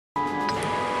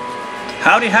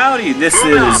Howdy, howdy! This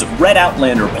is Red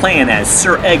Outlander playing as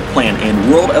Sir Eggplant in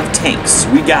World of Tanks.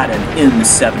 We got an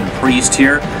M7 Priest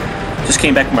here. Just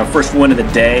came back from my first win of the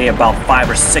day, about 5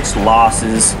 or 6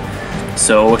 losses.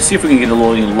 So let's see if we can get a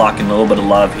little luck and a little bit of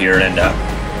love here and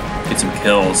get some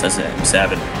kills as an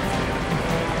M7.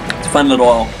 It's a fun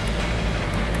little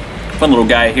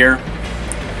guy here.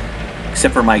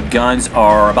 Except for my guns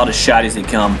are about as shoddy as they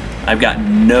come. I've got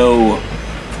no,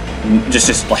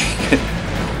 just like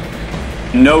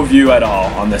no view at all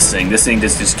on this thing. This thing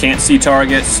just can't see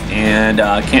targets and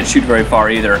can't shoot very far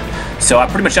either. So I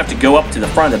pretty much have to go up to the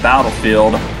front of the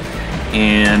battlefield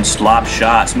and just lob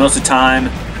shots. Most of the time,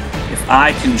 if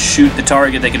I can shoot the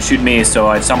target, they can shoot me.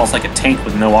 So it's almost like a tank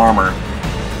with no armor.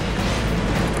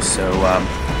 So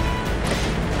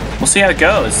we'll see how it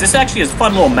goes. This actually is a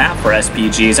fun little map for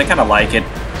SPGs. I kind of like it.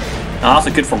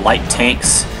 Also good for light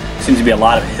tanks. Seems to be a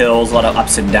lot of hills, a lot of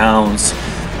ups and downs.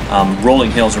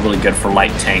 Rolling hills are really good for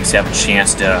light tanks. You have a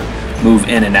chance to move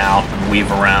in and out and weave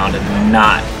around and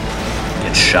not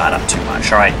get shot up too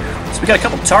much. Alright, so we got a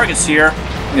couple targets here.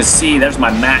 You can see there's my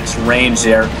max range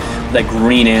there with that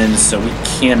green end, so we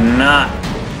cannot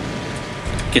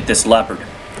get this Leopard.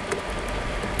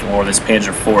 Or this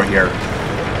Panzer IV here,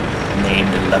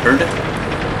 named Leopard.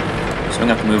 So I'm going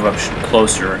to have to move up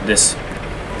closer. This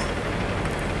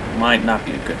might not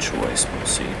be a good choice. We'll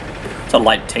see. It's a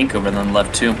light tank over on the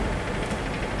left too.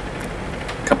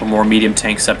 A couple more medium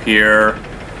tanks up here.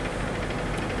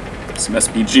 Some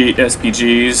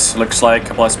SPGs, looks like a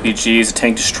couple SPGs, a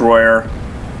tank destroyer,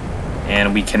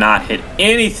 and we cannot hit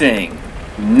anything.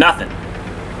 Nothing.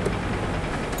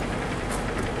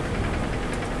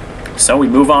 So we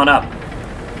move on up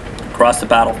across the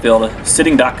battlefield, a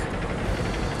sitting duck.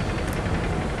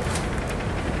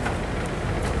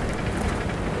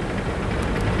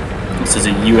 This is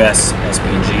a US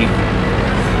SPG.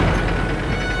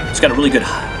 It's got a really good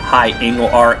high angle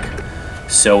arc,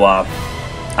 so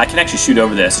I can actually shoot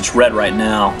over this. It's red right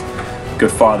now. Go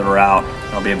farther out,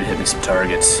 I'll be able to hit me some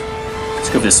targets. Let's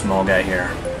go for this small guy here.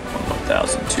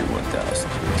 1,000, 2, 1,000,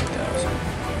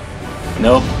 1,000.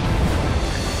 Nope.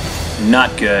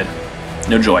 Not good.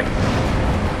 No joy.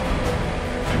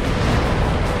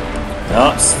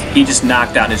 Oh, he just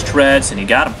knocked out his treads and he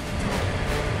got him.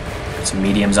 Some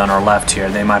mediums on our left here.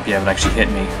 They might be able to actually hit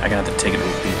me. I'm gonna have to take it.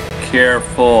 Be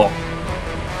careful.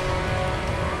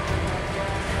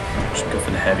 Should go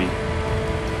for the heavy.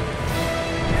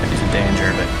 Heavy's a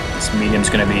danger, but this medium's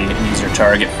gonna be an easier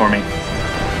target for me.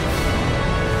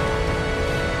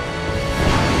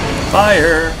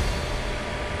 Fire!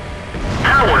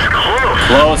 That was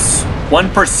close.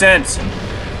 Close. 1%.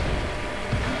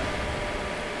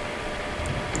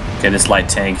 Okay, this light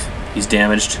tank. He's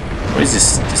damaged. What is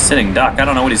this just sitting duck? I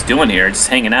don't know what he's doing here. Just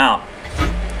hanging out.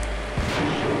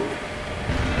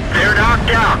 They're knocked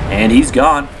out. And he's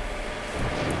gone.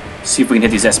 See if we can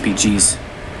hit these SPGs.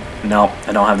 No,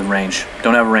 I don't have the range.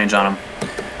 Don't have a range on him.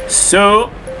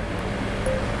 So,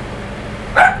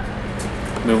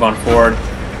 move on forward.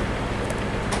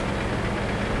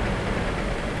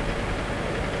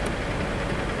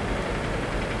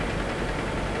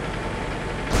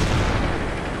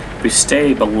 If we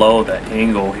stay below the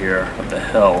angle here of the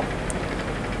hill,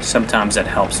 sometimes that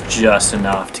helps just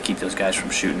enough to keep those guys from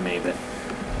shooting me, but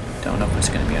don't know if it's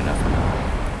going to be enough or not.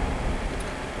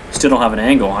 Still don't have an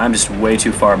angle. I'm just way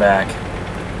too far back.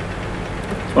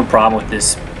 That's one problem with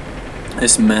this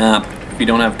map. If you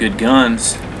don't have good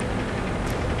guns,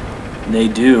 they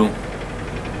do.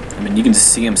 I mean, you can just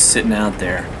see them sitting out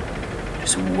there,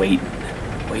 just waiting.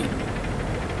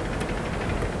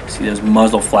 See those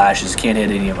muzzle flashes, can't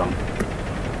hit any of them.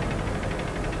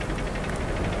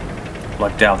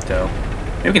 Lucked out though.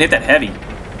 Maybe we can hit that heavy.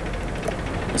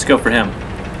 Let's go for him.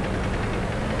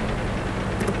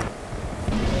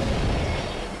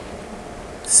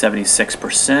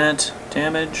 %76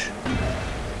 damage.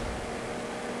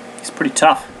 He's pretty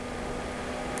tough.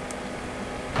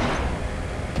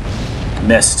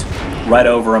 Missed. Right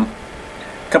over him.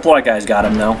 A couple other guys got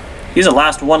him though. He's the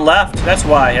last one left. That's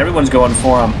why everyone's going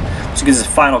for him. Just gets his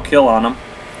final kill on him.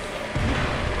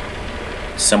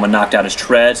 Someone knocked out his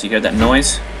treads. You hear that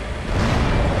noise?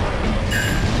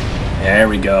 There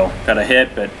we go. Got a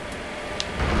hit, but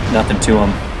nothing to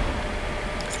him.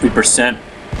 3%.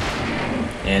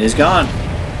 And he's gone.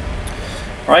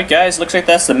 Alright guys, looks like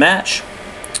that's the match.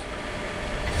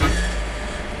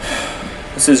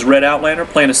 This is Red Outlander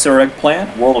playing a Sir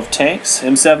Eggplant, World of Tanks,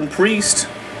 M7 Priest.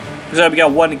 Looks like we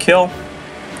got 1 to kill.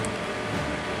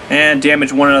 And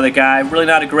damage one another guy. Really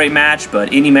not a great match,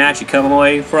 but any match you come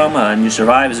away from and you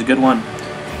survive is a good one.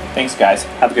 Thanks guys.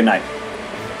 Have a good night.